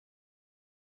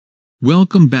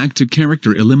Welcome back to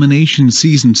Character Elimination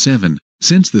Season 7.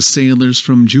 Since the sailors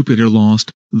from Jupiter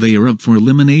lost, they are up for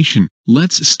elimination.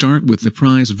 Let's start with the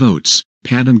prize votes.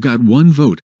 Patton got 1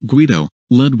 vote, Guido,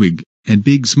 Ludwig, and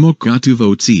Big Smoke got 2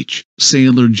 votes each.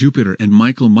 Sailor Jupiter and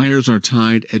Michael Myers are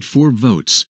tied at 4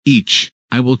 votes each.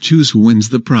 I will choose who wins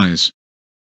the prize.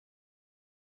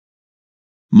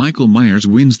 Michael Myers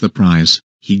wins the prize.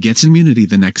 He gets immunity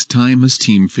the next time his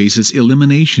team faces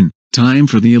elimination. Time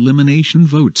for the elimination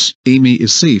votes. Amy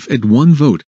is safe at 1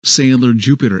 vote. Sailor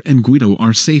Jupiter and Guido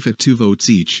are safe at 2 votes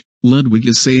each. Ludwig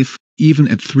is safe, even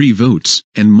at 3 votes.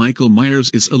 And Michael Myers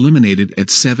is eliminated at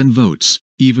 7 votes,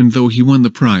 even though he won the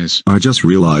prize. I just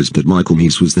realized that Michael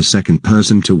Myers was the second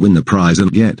person to win the prize and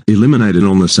get eliminated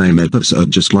on the same episode,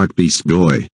 just like Beast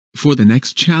Boy. For the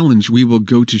next challenge we will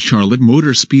go to Charlotte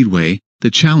Motor Speedway.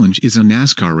 The challenge is a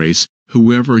NASCAR race.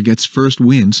 Whoever gets first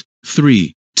wins.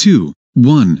 3, 2,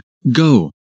 1, go.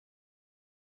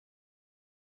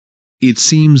 It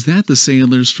seems that the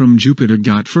sailors from Jupiter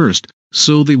got first,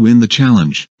 so they win the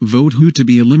challenge. Vote who to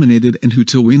be eliminated and who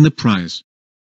to win the prize.